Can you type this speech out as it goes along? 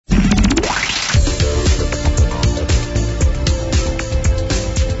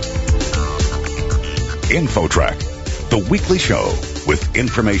Barrier-InfoTrak, the weekly show with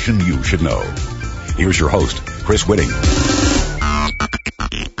information you should know. Here's your host, Chris Whitting.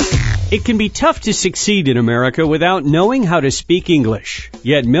 It can be tough to succeed in America without knowing how to speak English.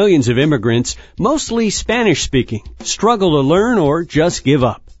 Yet millions of immigrants, mostly Spanish-speaking, struggle to learn or just give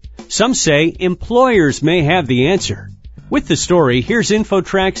up. Some say employers may have the answer. With the story, here's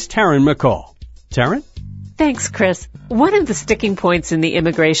InfoTrak's Taryn McCall. Taryn? Thanks, Chris. One of the sticking points in the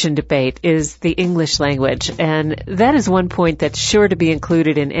immigration debate is the English language, and that is one point that's sure to be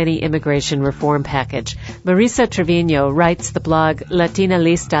included in any immigration reform package. Marisa Trevio writes the blog Latina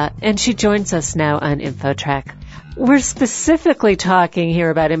Lista, and she joins us now on InfoTrak. We're specifically talking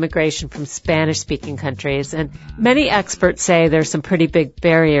here about immigration from Spanish-speaking countries, and many experts say there's some pretty big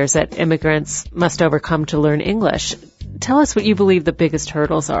barriers that immigrants must overcome to learn English. Tell us what you believe the biggest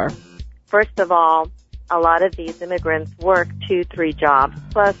hurdles are. First of all, a lot of these immigrants work 2-3 jobs,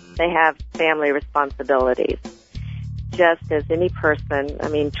 plus they have family responsibilities. Just as any person,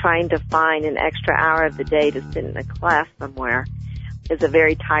 trying to find an extra hour of the day to sit in a class somewhere is a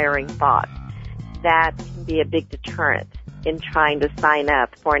very tiring thought. That can be a big deterrent in trying to sign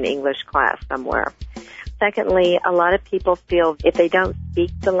up for an English class somewhere. Secondly, a lot of people feel if they don't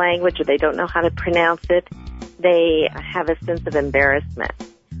speak the language or they don't know how to pronounce it, they have a sense of embarrassment.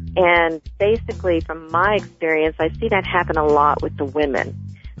 And basically, from my experience, I see that happen a lot with the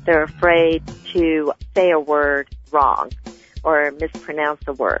women. They're afraid to say a word wrong or mispronounce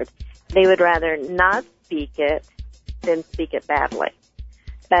a word. They would rather not speak it than speak it badly.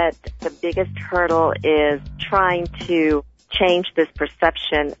 But the biggest hurdle is trying to change this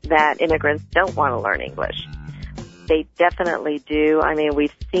perception that immigrants don't want to learn English. They definitely do.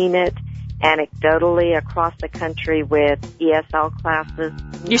 We've seen it anecdotally across the country with ESL classes.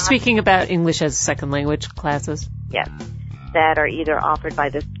 You're speaking about English as a second language classes? Yes, that are either offered by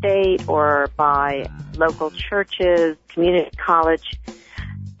the state or by local churches, community college.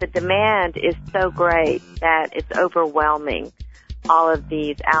 The demand is so great that it's overwhelming all of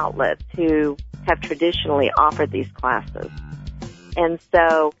these outlets who have traditionally offered these classes. And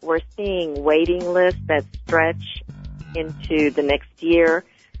so we're seeing waiting lists that stretch into the next year.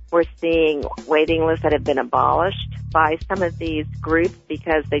 We're seeing waiting lists that have been abolished by some of these groups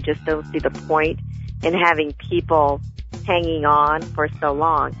because they just don't see the point in having people hanging on for so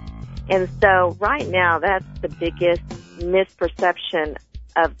long. And so right now, that's the biggest misperception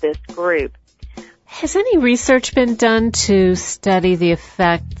of this group. Has any research been done to study the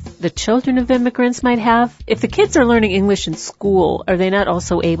effect the children of immigrants might have? If the kids are learning English in school, are they not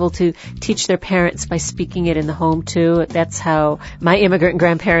also able to teach their parents by speaking it in the home too? That's how my immigrant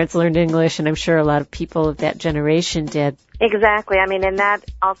grandparents learned English, and I'm sure a lot of people of that generation did. Exactly. And that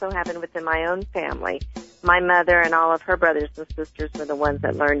also happened within my own family. My mother and all of her brothers and sisters were the ones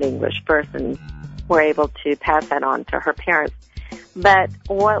that learned English first and were able to pass that on to her parents. But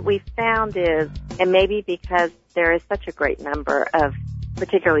what we found is, and maybe because there is such a great number of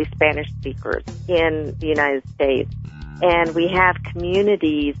particularly Spanish speakers in the United States, and we have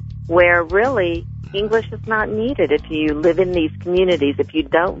communities where really English is not needed. If you live in these communities, if you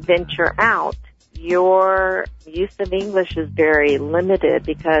don't venture out, your use of English is very limited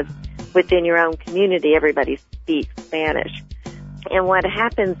because within your own community, everybody speaks Spanish. And what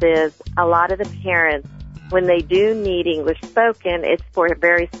happens is a lot of the parents, when they do need English spoken, it's for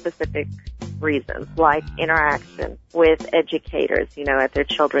very specific reasons, like interaction with educators, at their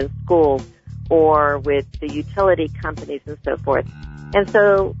children's schools or with the utility companies and so forth. And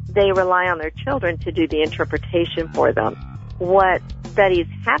so they rely on their children to do the interpretation for them. What studies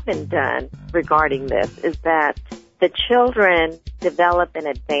have been done regarding this is that the children develop an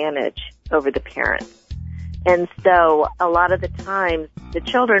advantage over the parents. And so a lot of the times, the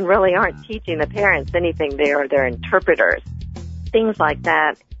children really aren't teaching the parents anything. They are their interpreters. Things like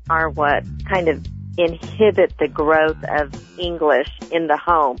that are what kind of inhibit the growth of English in the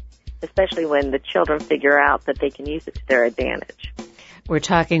home, especially when the children figure out that they can use it to their advantage. We're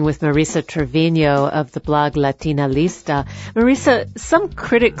talking with Marisa Trevio of the blog Latina Lista. Marisa, some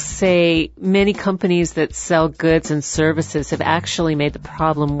critics say many companies that sell goods and services have actually made the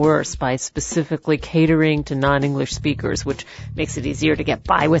problem worse by specifically catering to non-English speakers, which makes it easier to get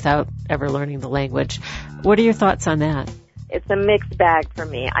by without ever learning the language. What are your thoughts on that? It's a mixed bag for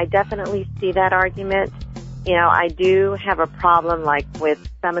me. I definitely see that argument. I do have a problem like with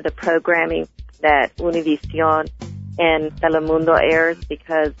some of the programming that Univision and Telemundo airs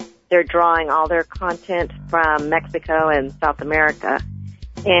because they're drawing all their content from Mexico and South America.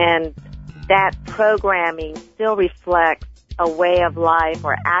 And that programming still reflects a way of life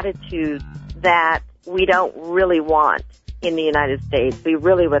or attitude that we don't really want in the United States. We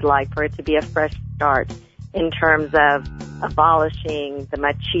really would like for it to be a fresh start in terms of abolishing the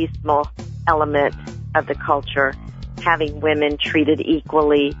machismo element of the culture, having women treated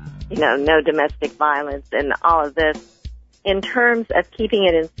equally, no domestic violence and all of this. In terms of keeping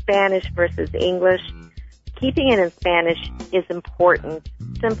it in Spanish versus English, keeping it in Spanish is important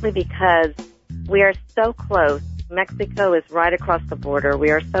simply because we are so close. Mexico is right across the border. We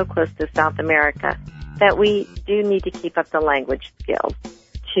are so close to South America that we do need to keep up the language skills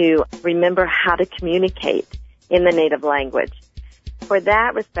to remember how to communicate in the native language. For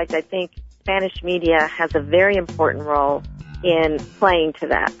that respect, I think Spanish media has a very important role in playing to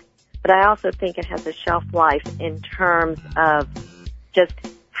that. But I also think it has a shelf life in terms of just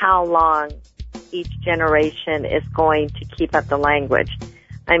how long each generation is going to keep up the language.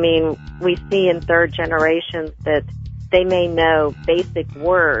 I mean, we see in third generations that they may know basic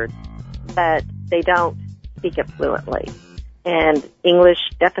words, but they don't speak it fluently. And English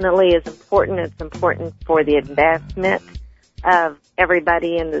definitely is important. It's important for the advancement of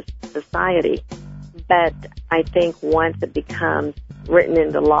everybody in this society. But I think once it becomes written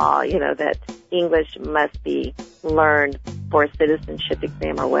into law, that English must be learned for a citizenship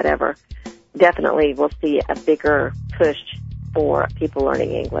exam or whatever, definitely we'll see a bigger push for people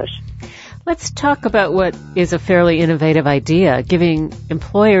learning English. Let's talk about what is a fairly innovative idea, giving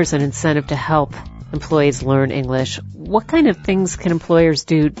employers an incentive to help employees learn English. What kind of things can employers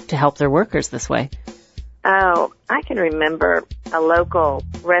do to help their workers this way? Oh, I can remember a local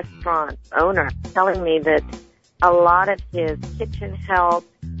restaurant owner telling me that a lot of his kitchen help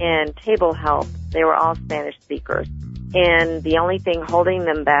and table help, they were all Spanish speakers. And the only thing holding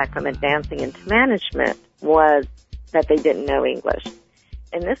them back from advancing into management was that they didn't know English.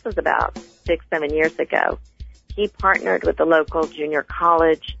 And this was about 6-7 years ago. He partnered with the local junior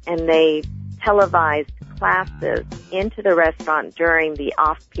college, and they televised classes into the restaurant during the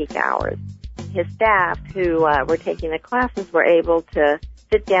off-peak hours. His staff who were taking the classes were able to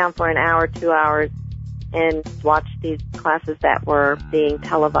sit down for an hour, 2 hours, and watch these classes that were being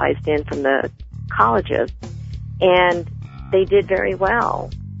televised in from the colleges. And they did very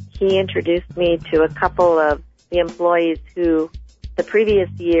well. He introduced me to a couple of the employees who the previous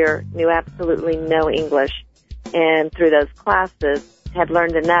year knew absolutely no English, and through those classes had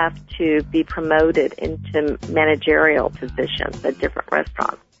learned enough to be promoted into managerial positions at different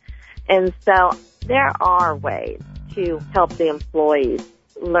restaurants. And so there are ways to help the employees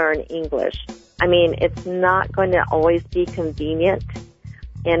learn English. I mean, it's not going to always be convenient,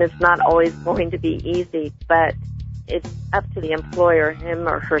 and it's not always going to be easy, but it's up to the employer, him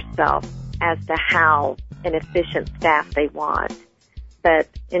or herself, as to how an efficient staff they want. But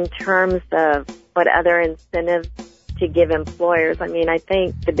in terms of what other incentives to give employers, I mean, I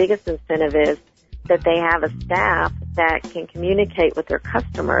think the biggest incentive is that they have a staff that can communicate with their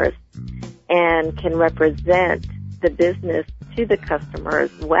customers and can represent the business to the customers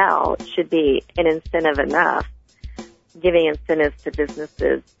well. It should be an incentive enough. Giving incentives to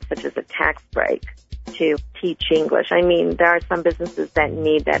businesses such as a tax break to teach English. I mean, there are some businesses that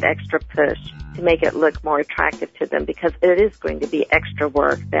need that extra push to make it look more attractive to them, because it is going to be extra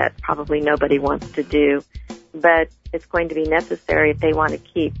work that probably nobody wants to do, but it's going to be necessary if they want to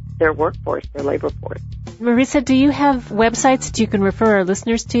keep their workforce, their labor force. Marisa, do you have websites that you can refer our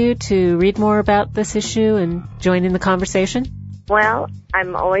listeners to read more about this issue and join in the conversation? Well,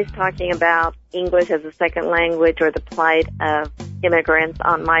 I'm always talking about English as a second language or the plight of immigrants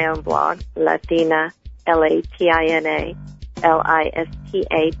on my own blog, Latina,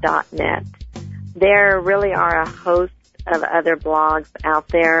 LatinALista.net. There really are a host of other blogs out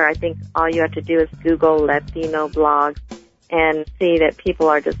there. I think all you have to do is Google Latino blogs and see that people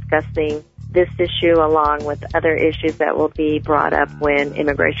are discussing this issue along with other issues that will be brought up when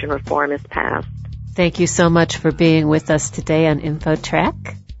immigration reform is passed. Thank you so much for being with us today on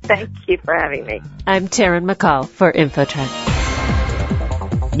InfoTrak. Thank you for having me. I'm Taryn McCall for InfoTrak.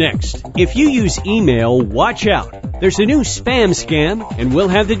 Next, if you use email, watch out. There's a new spam scam, and we'll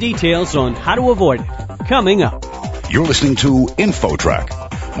have the details on how to avoid it coming up. You're listening to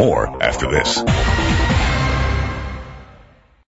InfoTrak. More after this.